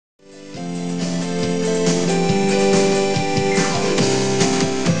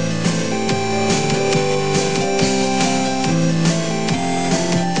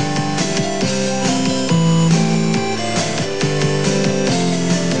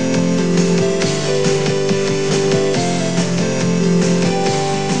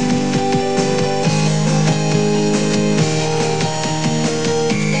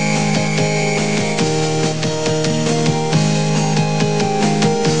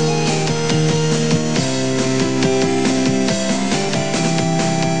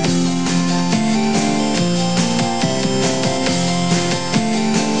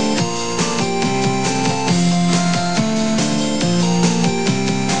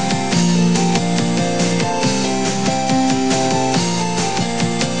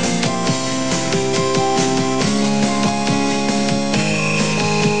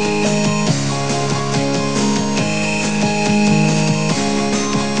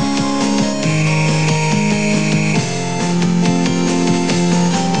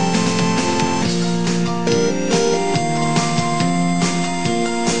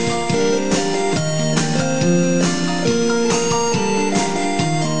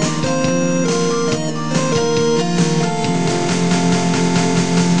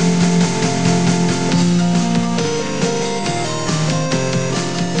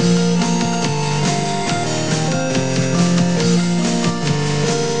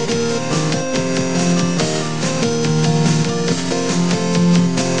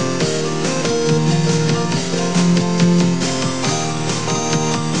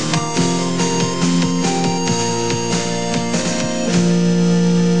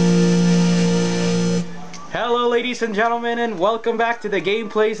ladies and gentlemen, and welcome back to the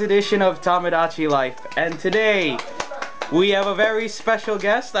Gameplays edition of Tomodachi Life. And today, we have a very special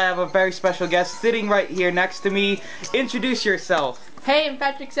guest. I have a very special guest sitting right here next to me. Introduce yourself. Hey, I'm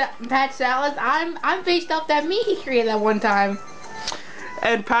Pat Salas. I'm based off that meme he created that one time.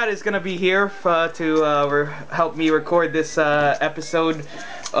 And Pat is gonna be here to help me record this episode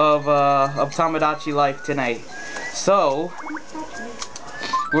of Tomodachi Life tonight. So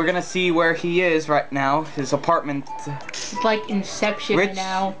we're gonna see where he is right now. His apartment. It's like Inception right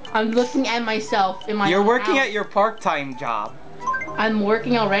now. I'm looking at myself in my You're working house. at your part-time job. I'm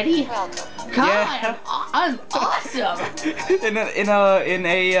working already? God, Yeah. I'm awesome. in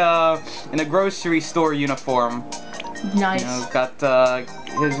a grocery store uniform. Nice. You know, got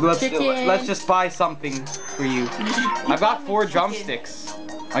let's just buy something for you. I got 4 drumsticks.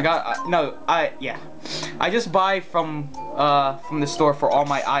 I just buy from the store for all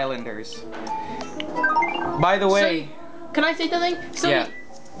my islanders. By the way, so, can I say something? So yeah.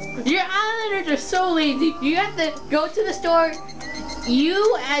 Your islanders are so lazy. You have to go to the store.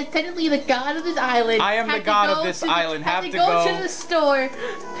 You, as technically the god of this island, I am the god of this island. Have to go to the store,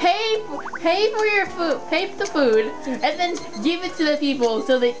 pay for your food, pay for the food, and then give it to the people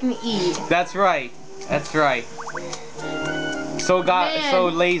so they can eat. That's right. That's right. So so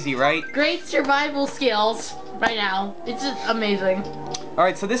lazy, right? Great survival skills right now. It's just amazing. All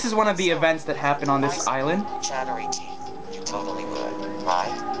right, so this is one of the events that happen on this island. Chattery teeth. You totally would,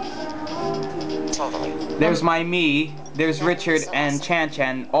 right? Totally. There's me, there's Richard and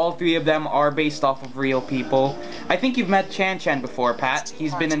Chan. All 3 of them are based off of real people. I think you've met Chan before, Pat.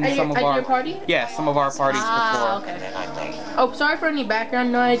 He's been in some of our your party? Yeah, some of our parties before. Okay. Oh, sorry for any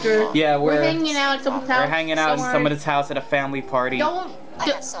background noise. Yeah, we're hanging out at someone's house. We're hanging out in somebody's house at a family party. Don't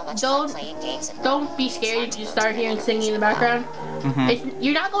be scared if you start hearing singing in the background.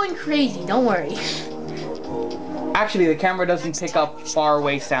 You're not going crazy. Don't worry. Actually, the camera doesn't pick up far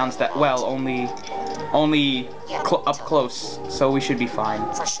away sounds that well. Only up close. So we should be fine.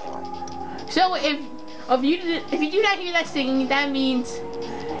 For sure. So if you do not hear that singing, that means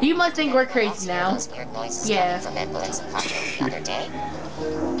you must think we're crazy now. Yeah.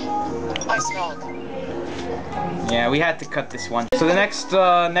 Yeah, we had to cut this one. So the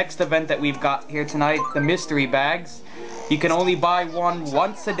next event that we've got here tonight, the mystery bags. You can only buy one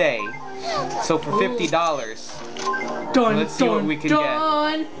once a day. So for $50. Let's see what we can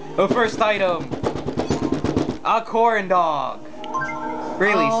get. The first item. A corn dog.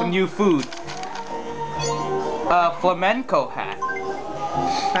 Really, some new food. A flamenco hat.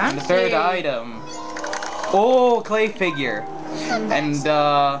 And the third item. Oh, clay figure. And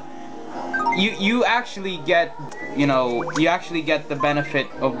you actually get, the benefit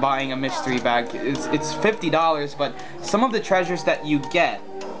of buying a mystery bag. It's $50, but some of the treasures that you get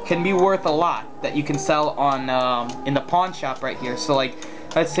can be worth a lot that you can sell on in the pawn shop right here. So like,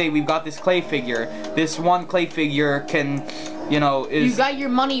 let's say we've got this clay figure. This one clay figure can, you got your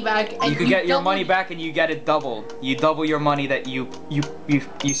money back. And you can get your money back, and you get it doubled. You double your money that you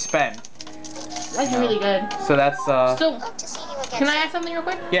spend. That's really good. So that's So, can I ask something real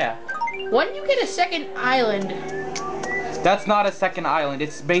quick? Yeah. When do you get a second island? That's not a second island.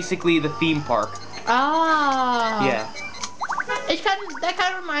 It's basically the theme park. Ah. Yeah. That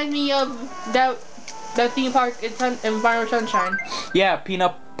kind of reminds me of that theme park in Environment Sunshine. Yeah,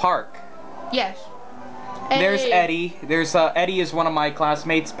 Peanut Park. Yes. There's Eddie. There's Eddie is one of my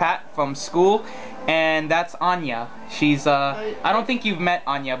classmates, Pat, from school, and that's Anya. She's I don't think you've met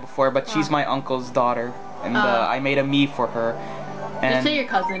Anya before, but she's my uncle's daughter, and I made a me for her. And just say your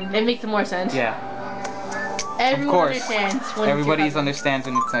cousin. It makes more sense. Yeah. Everyone understands. Everybody understands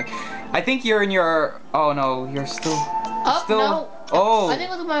when it's like. I think you're in your. Oh no, you're still. No. Oh. I think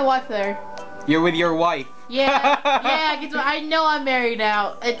it was with my wife there. You're with your wife. Yeah, yeah. Cause I know I'm married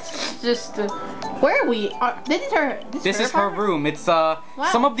now. It's just. Where are we? This is her room. It's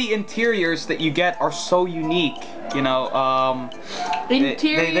some of the interiors that you get are so unique. Interior.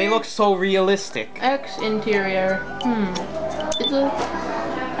 They look so realistic. Interior. It's a.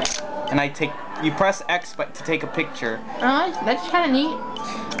 And you press X to take a picture. That's kind of neat.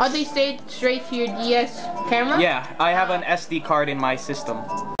 Are they stayed straight to your DS camera? Yeah, I have an SD card in my system.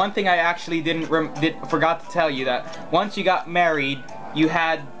 One thing I actually forgot to tell you, that once you got married, you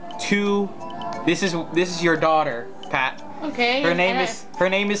had 2. This is your daughter, Pat. Okay. Her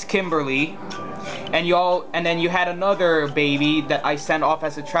name is Kimberly, and then you had another baby that I sent off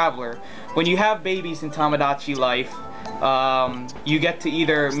as a traveler. When you have babies in Tomodachi Life, you get to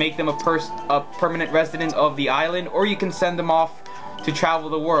either make them a permanent resident of the island, or you can send them off to travel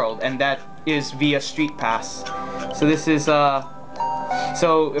the world, and that is via street pass. So this is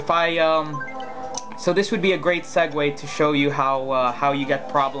so if I So this would be a great segue to show you how you get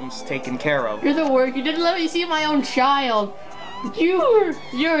problems taken care of. You're the worst. You didn't let me see my own child. You're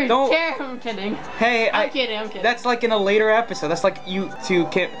Don't- terrible. I'm kidding. Hey, I'm kidding. That's like in a later episode. That's like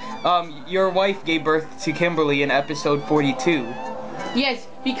your wife gave birth to Kimberly in episode 42. Yes,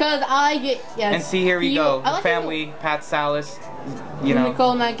 because I get yes. And see, here we go. I like Family, Pat Salas, you know.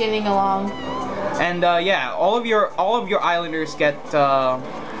 Nicole not getting along. And yeah, all of your islanders get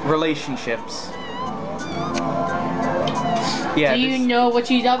relationships. Yeah. Do you know what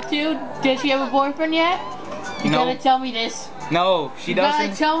she's up to? Does she have a boyfriend yet? You No. gotta tell me this. No, she You gotta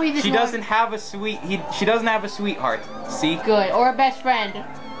doesn't. tell me this She one. doesn't have a she doesn't have a sweetheart. See? Good, or a best friend.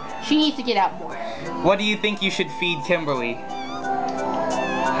 She needs to get out more. What do you think you should feed Kimberly?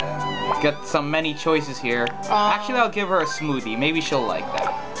 Got many choices here. Actually, I'll give her a smoothie. Maybe she'll like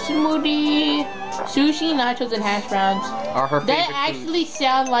that. Smoothie, sushi, nachos, and hash browns. Or her favorite That food. actually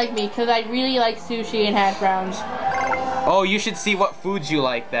sound like me, because I really like sushi and hash browns. Oh, you should see what foods you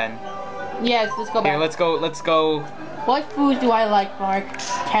like then. Yes, let's go back. Here, let's go. What food do I like, Mark?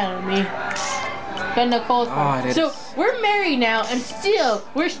 Tell me. But Nicole's So, we're married now, and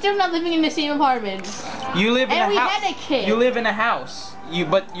we're still not living in the same apartment. You live in And a we house. had a kid. You live in a house.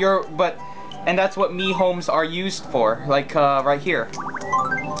 And that's what me homes are used for. Like right here.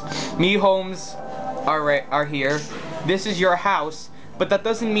 Me homes are here. This is your house, but that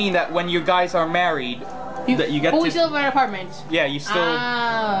doesn't mean that when you guys are married that you get But we to. still live in an apartment. Yeah, you still.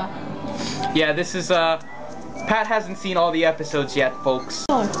 Ah. Yeah, this is Pat hasn't seen all the episodes yet, folks.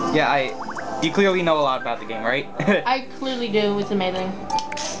 Yeah, you clearly know a lot about the game, right? I clearly do. It's amazing.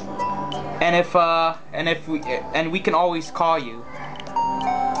 And we can always call you.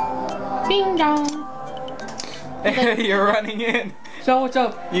 Ding dong. You're running in. So what's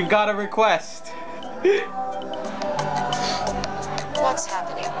up? You've got a request. What's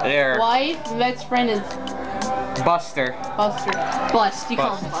happening? There. Wife, best friend is Buster. Buster. Bust. You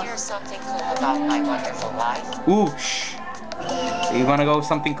call him Here's Bust. something cool about my wonderful life. Ooh, shh. You wanna go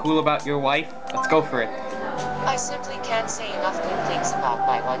something cool about your wife? Let's go for it. I simply can't say enough good things about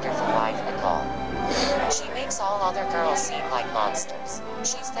my wonderful wife, Nicole. She makes all other girls seem like monsters.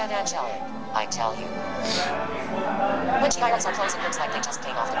 She's that angelic, I tell you. When she irons our clothes, it looks like they just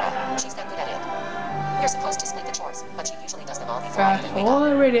came off the rack. She's that good at it. You're supposed to split the chores, but she usually does them all before I Fast even wake up.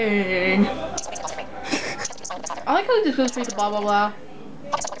 forwarding. She's amazing boss at everything. She has to do smile and pass I like how he just goes straight to blah blah blah.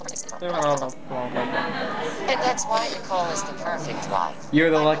 And that's why Nicole is the perfect wife. You're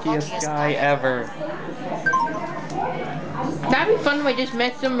the I'm luckiest guy ever. That'd be fun if I just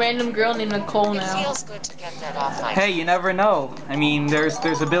met some random girl named Nicole It now. feels good to get that off my Hey, you never know. I mean, there's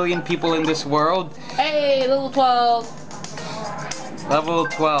a billion people in this world. Hey, level 12. Level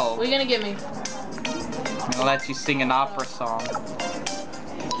What 12. are you gonna give me? I'll let you sing an opera song.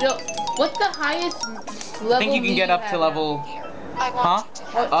 So, what's the highest level? I think you can get up to have level. Here, I want Huh? you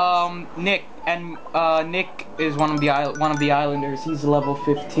to have Nick, and Nick is one of the islanders. He's level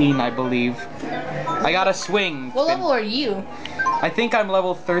 15, I believe. I got a swing. now? What level are you? I think I'm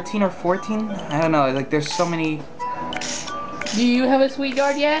level 13 or 14. I don't know. Like, there's so many. Do you have a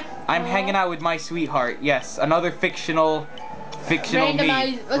sweetheart yet? I'm hanging out with my sweetheart. Yes, another fictional me.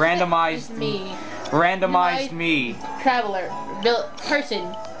 Randomized me. Randomized me. Traveler. Person.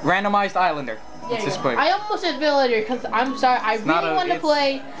 Randomized islander. Let's just put. I almost said villager because I'm sorry. I really want to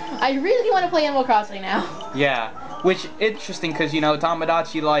play. I really want to play Animal Crossing now. Yeah, which interesting because you know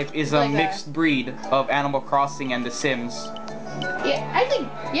Tomodachi Life is a Like that. mixed breed of Animal Crossing and The Sims. Yeah, I think.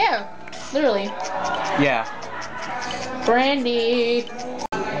 Yeah, literally. Yeah. Brandy.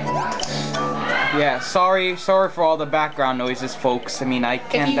 Yeah. Sorry for all the background noises, folks. I mean, I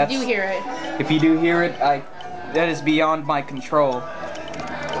can't. If you do hear it. If you do hear it, that is beyond my control.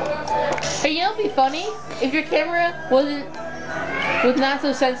 Hey, you know what'd be funny? If your camera was not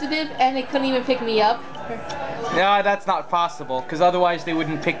so sensitive and it couldn't even pick me up. Yeah, that's not possible because otherwise they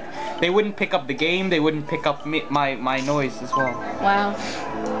wouldn't pick up the game. They wouldn't pick up my noise as well. Wow.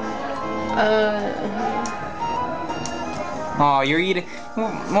 Oh, you're eating.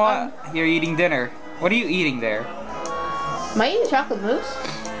 What? You're eating dinner. What are you eating there? Am I eating chocolate mousse?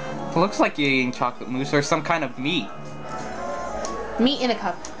 It looks like you're eating chocolate mousse or some kind of meat. Meat in a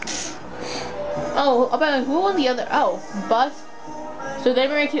cup. Oh, about who on the other? Oh, Buzz. So they're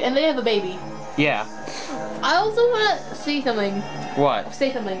married to, and they have a baby. Yeah. I also want to say something. What?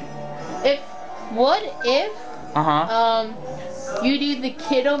 Say something. What if you do the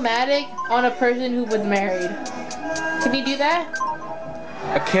kid-o-matic on a person who was married? Can you do that?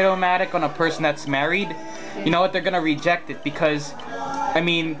 A kid-o-matic on a person that's married? You know what? They're gonna reject it because I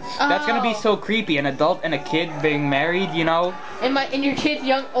mean, that's gonna be so creepy. An adult and a kid being married, you know? And your kid's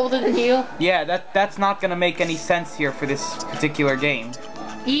older than you? Yeah, that's not gonna make any sense here for this particular game.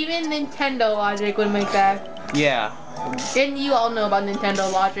 Even Nintendo logic would make that. Yeah. And you all know about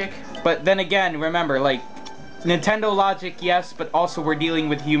Nintendo logic. But then again, remember, like, Nintendo logic, yes, but also we're dealing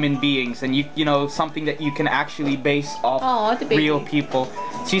with human beings, and you know, something that you can actually base off real people.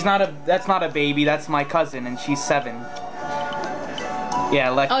 That's not a baby, that's my cousin, and she's 7.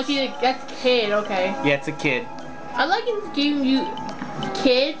 Yeah, like. Oh, that's a kid, okay. Yeah, it's a kid. I like in this game you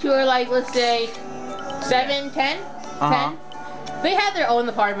kids who are like, let's say, 7, 10, 10. They have their own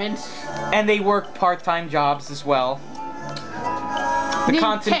apartments. And they work part-time jobs as well. The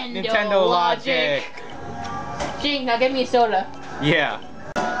Nintendo logic. Gee, now get me a soda. Yeah.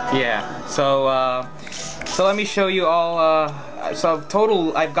 So let me show you all. So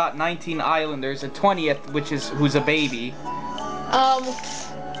total, I've got 19 islanders. A 20th, who's a baby.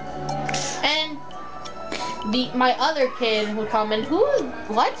 And my other kid would come in.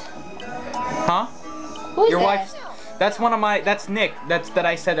 What? Huh? Who's your that? wife's? That's one of my. That's Nick. That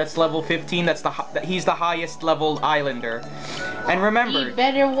I said. That's level 15. He's the highest leveled islander. And remember. You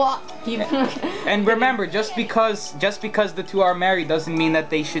better walk. And remember, just because the two are married doesn't mean that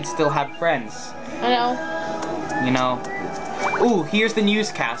they should still have friends. I know. You know. Ooh, here's the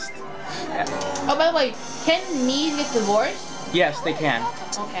newscast. Oh, by the way, can me get divorced? Yes, they can.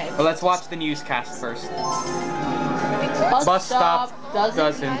 Okay. But let's watch the newscast first. Bus stop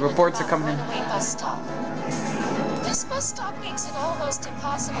doesn't. Reports are coming in. Bus stop. This bus stop makes it almost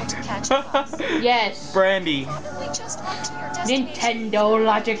impossible to catch a bus. Yes. Brandy. Probably just walk to your destination. Nintendo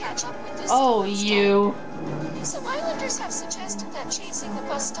logic. Catch up with this Oh, bus stop. you. Some islanders have suggested that chasing the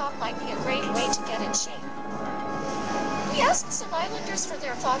bus stop might be a great way to get in shape. We asked some islanders for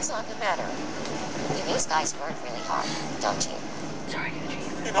their thoughts on the matter. You these guys work really hard, don't you? Sorry,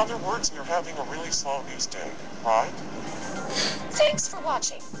 In other words, you're having a really slow news day, right? Thanks for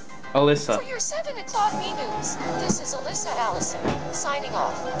watching. Alyssa. For your 7 o'clock me news, this is Alyssa Allison, signing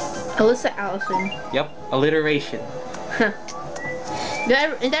off. Alyssa Allison. Yep, alliteration.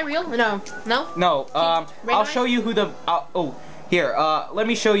 Is that real? No. No? No, I'll show you who the... here, let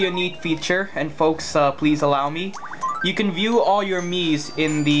me show you a neat feature, and folks, please allow me. You can view all your Miis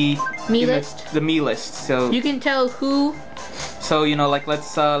in the... Me list? The Me list, so... You can tell who... So, you know, like,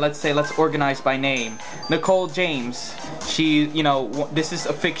 let's organize by name. Nicole James. She, you know, this is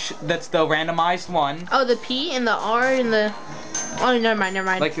a fiction... That's the randomized one. Oh, the P and the R and the... Oh, never mind.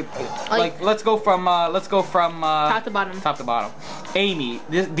 Like let's go from top to bottom. Top to bottom. Amy.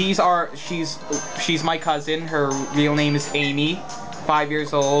 She's my cousin. Her real name is Amy. 5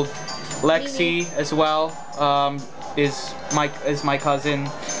 years old. Lexi as well. Is my cousin.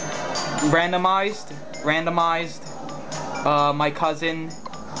 Randomized. My cousin.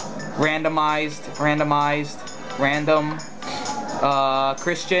 Randomized. Random.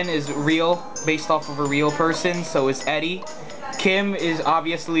 Christian is real, based off of a real person. So is Eddie. Kim is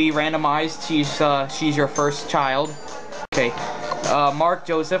obviously randomized. She's your first child. Okay. Mark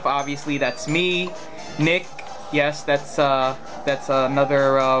Joseph, obviously that's me. Nick, yes, that's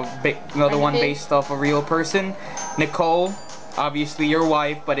another one based off a real person. Nicole, obviously your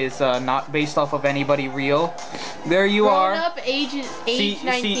wife, but is not based off of anybody real. There you are. Grown up, age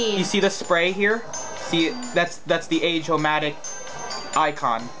 19. You see the spray here? See, that's the age-o-matic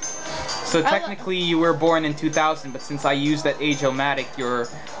icon. So technically you were born in 2000, but since I used that age-o-matic, you're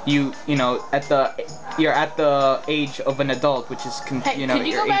at the age of an adult, which is Hey, you know, could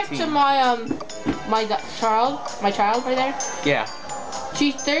you you're go 18. back to my child right there? Yeah.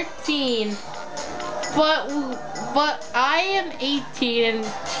 She's 13, but I am 18 and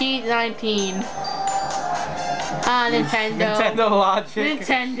she's 19. Nintendo. Nintendo logic.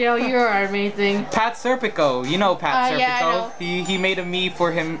 Nintendo, you are amazing. Pat Serpico, you know Pat Serpico. Yeah, I know. He made a me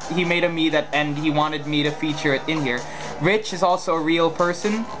for him. He made a me and he wanted me to feature it in here. Rich is also a real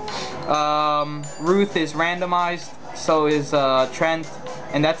person. Ruth is randomized. So is Trent,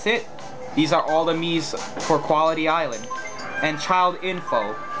 and that's it. These are all the me's for Quality Island. And child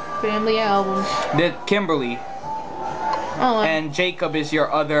info. Family album. The Kimberly. Oh. And Jacob is your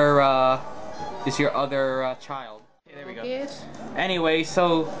other child. Okay, there we go. Yes. Anyway,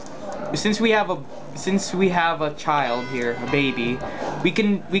 so since we have a child here, a baby, we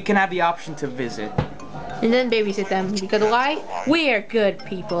can have the option to visit. And then babysit them, because why? We're good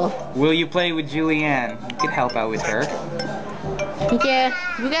people. Will you play with Julianne? You can help out with her. Yeah,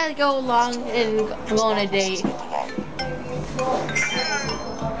 we gotta go along and go on a date.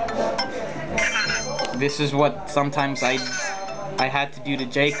 This is what sometimes I had to do to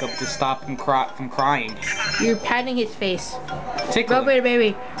Jacob to stop him from crying. You're patting his face. Tickle Rub it. your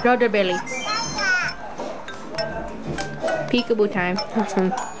baby. Rub their belly. Peekaboo time.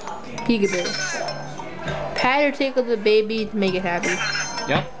 Peekaboo. Pat or tickle the baby to make it happy.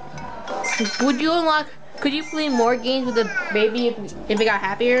 Yep. Would you unlock? Could you play more games with the baby if it got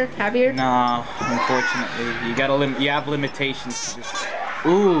happier? No, unfortunately, you gotta you have limitations. To just...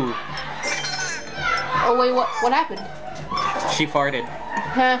 Ooh. Oh wait, what happened? She farted.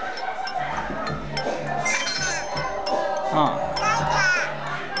 Huh? Huh.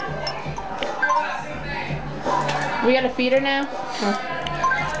 We gotta feed her now.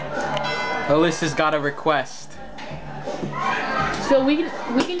 Alyssa's got a request. So we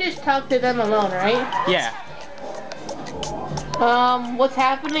can just talk to them alone, right? Yeah. What's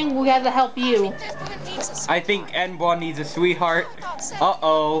happening? We gotta help you. I think Enbon needs a sweetheart.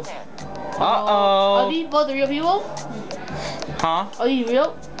 Uh-oh. Are these both real people? Huh? Are these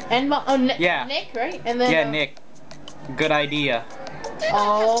real? Yeah. Nick, right? And then Yeah, Nick. Good idea.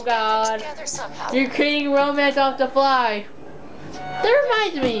 Oh God. You're creating romance off the fly. That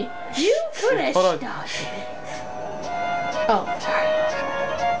reminds me. You could have Hold on. stopped it. Oh, sorry.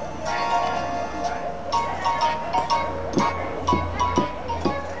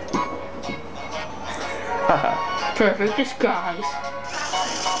 Perfect disguise.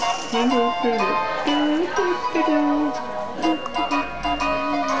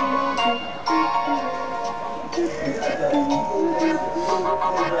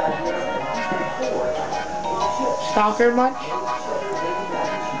 Stalker much?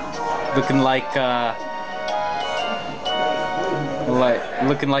 Looking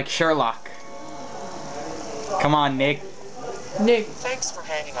like Sherlock. Come on, Nick. Nick. Thanks for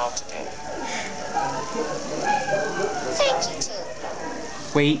hanging out today. Thank you too.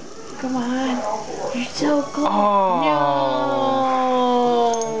 Wait. Come on. You're so cool. Oh.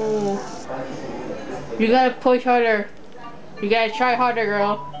 No. You gotta push harder. You gotta try harder,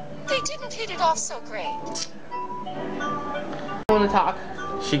 girl. They didn't hit it off so great. I wanna talk.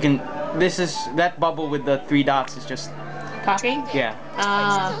 She can. That bubble with the 3 dots is just. Talking? Yeah.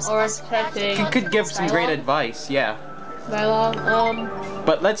 Or texting. She could give some great advice. Yeah. Dialogue.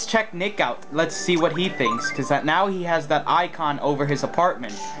 But let's check Nick out. Let's see what he thinks, because now he has that icon over his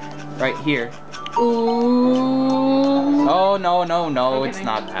apartment, right here. Ooh. Oh no, Okay, it's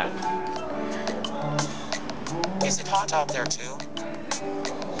not that. Is it hot out there too?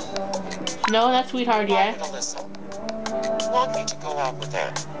 No, that's sweetheart, yeah. Alyssa. Want me to go out with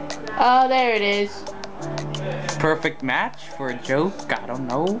Anne? Oh, there it is. Perfect match for a joke? I don't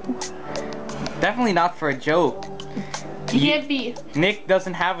know. Definitely not for a joke. You can't be. Nick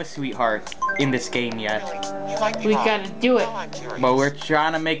doesn't have a sweetheart in this game yet. Really? You might be We wrong. gotta do it. Now I'm curious. But we're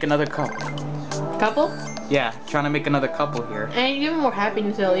trying to make another couple. Couple? Yeah, trying to make another couple here. And give him more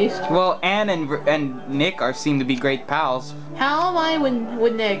happiness at least. Well, Anne and Nick seem to be great pals. How am I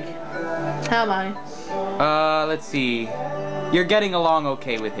with Nick? How am I? Let's see. You're getting along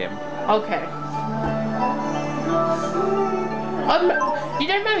okay with him. Okay. You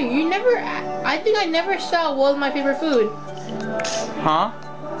don't remember? You never. I think I never saw what was my favorite food. Huh?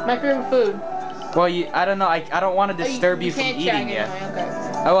 My favorite food. Well, I don't know. I don't want to disturb you from can't eating check yet. anyway,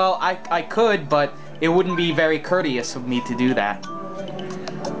 okay. Oh, well, I could, but it wouldn't be very courteous of me to do that.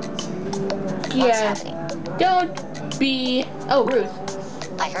 Yeah. Don't be. Oh,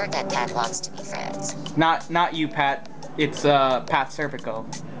 Ruth. I heard that Pat wants to be friends. Not you, Pat. It's Pat Serpico.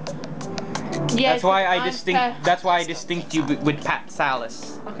 Yeah. That's why I distinct you with Pat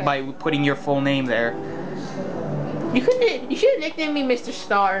Salas by putting your full name there. You should have nicknamed me Mr.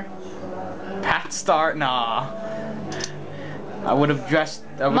 Star. Pat Star? Nah. I would have dressed.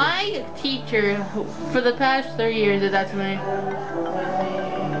 My teacher for the past 3 years did that to me.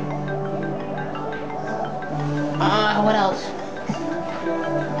 What else?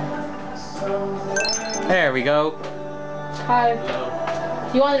 There we go. Hi.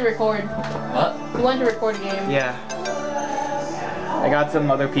 You wanted to record. What? You wanted to record a game. Yeah. I got some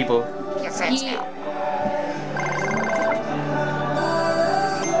other people. You're friends now.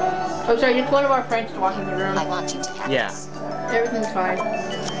 Oh, sorry, just one of our friends walked in the room. I want you to have Yeah. this. Everything's fine.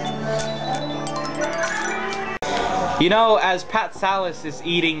 You know, as Pat Salas is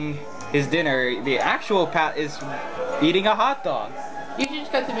eating his dinner, the actual Pat is eating a hot dog. You should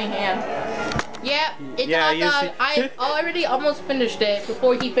just cut to me hand. Yeah, it's Yeah, a hot dog. I already almost finished it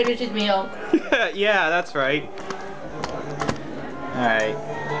before he finished his meal. Yeah, that's right. Alright.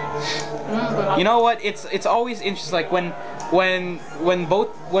 You know what? It's always interesting, like when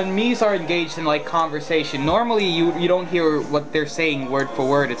me's are engaged in like conversation. Normally you don't hear what they're saying word for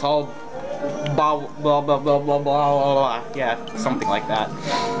word. It's all blah blah blah blah blah blah blah. Yeah, something like that.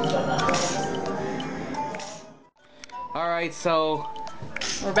 Alright, so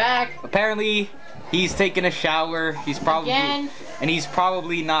We're back. apparently he's taking a shower. He's probably Again. and he's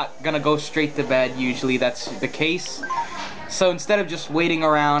probably not gonna go straight to bed. Usually that's the case. So instead of just waiting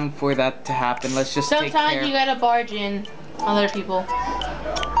around for that to happen, let's just take care. Sometimes you gotta barge in on other people.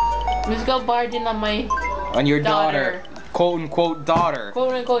 Let's go barge in on my On your daughter. Quote unquote daughter.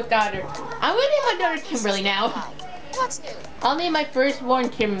 quote unquote daughter. I'm gonna name my daughter Kimberly now. What's new? I'll name my firstborn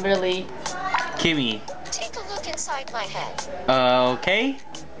Kimberly. Kimmy. Take a look inside my head. Okay.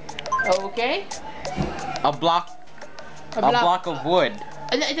 Okay. A block of wood.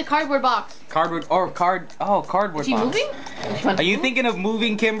 It's a cardboard box. Cardboard cardboard Is she box. moving? Are you thinking of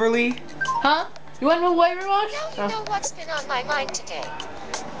moving, Kimberly? Huh? You want to move away, Ramos? Now you know what's been on my mind today.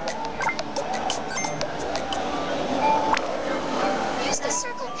 Use the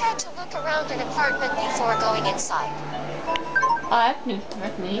circle pad to look around an apartment before going inside. Oh, that's neat.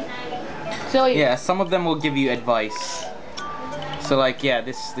 That's neat. So Yeah, some of them will give you advice. So like, yeah,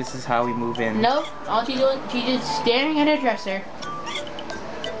 this is how we move in. Nope. All she's doing, she's just staring at her dresser.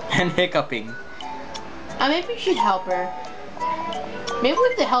 And hiccuping. Maybe we should help her. Maybe we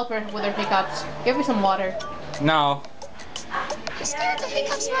have to help her with her hiccups. Give her some water. No. You scared the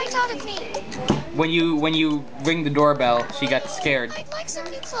hiccups right out of me. When you ring the doorbell, she got scared. I'd like some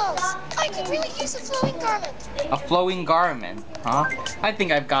new clothes. I could really use a flowing garment. A flowing garment, huh? I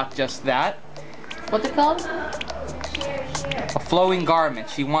think I've got just that. What's it called? A flowing garment.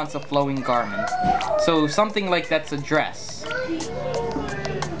 She wants a flowing garment. So something like that's a dress.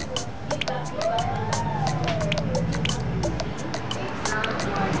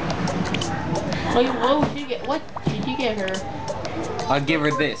 What did you get her? I'll give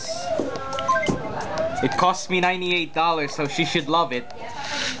her this. It cost me $98, so she should love it.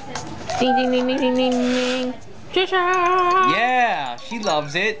 Ding ding ding ding ding ding ding. Trisha! Yeah, she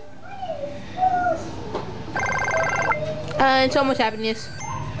loves it. And so much happiness.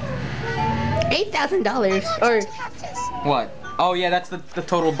 $8,000 or What? Oh yeah, that's the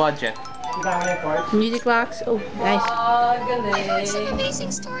total budget. music box. Oh, nice. I heard some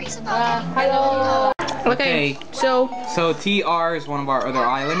amazing stories about you. Okay, so TR is one of our other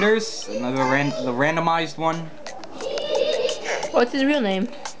islanders, another the randomized one. what's his real name?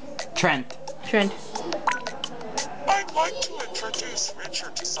 Trent. Trent. I'd like to introduce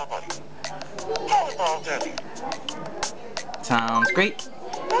Richard to somebody. How about Debbie? Sounds great.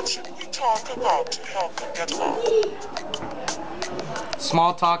 What should we talk about to help them get along?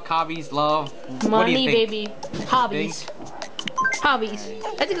 Small talk, hobbies, love. What do Money, you think? baby. Hobbies. Hobbies.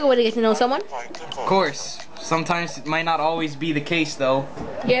 That's a good way to get to know someone. Find them Of both. course. Sometimes it might not always be the case though.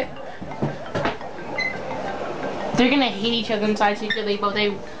 Yeah. They're gonna hate each other inside secretly, but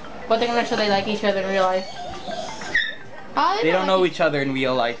they're gonna show they like each other in real life. They don't know each other in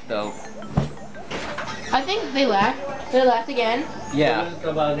real life though. I think they laughed. They laughed again. Yeah.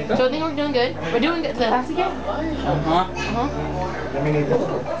 So I think we're doing good. We're doing good. They laughed again? Uh-huh.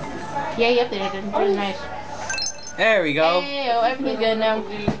 Yeah, yep, they did. Really nice. There we go. Hey, oh, everything's good now.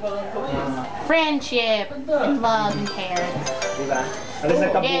 Friendship and love and care.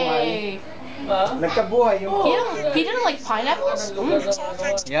 Yay! Nagkabuhay yung He didn't like pineapples?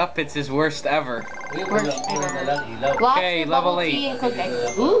 Yep, it's his worst ever. Worst ever. Okay, level 8. Tea and cooking.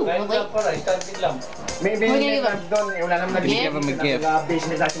 Ooh, level 8. May give nag doon, wala naman nag Give him a gift.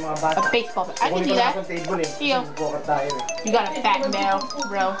 Nag-business natin mga bata. A baseball bat. I can do that. Theo, you got a fat barrel,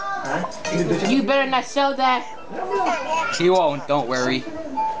 bro. You better not sell that. He won't, don't worry.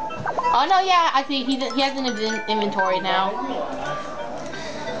 Oh no, yeah, I see. He has an inventory now.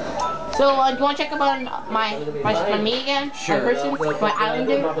 So, do you want to check up on my me again? Sure. My person? My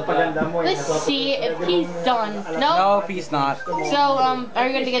islander? Let's see if he's done. No? No, he's not. So, are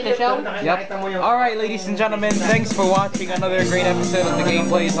you going to get the show? Yep. Alright, ladies and gentlemen, thanks for watching another great episode of the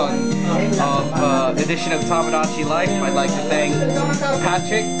gameplays of edition of Tomodachi Life. I'd like to thank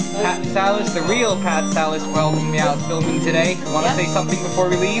Patrick, Pat Salas, the real Pat Salas, for helping me out filming today. Want to say something before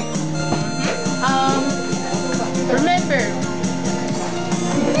we leave? Remember,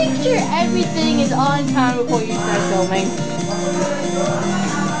 make sure everything is on time before you start filming.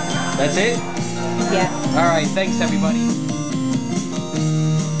 That's it? Yeah. Alright, thanks everybody.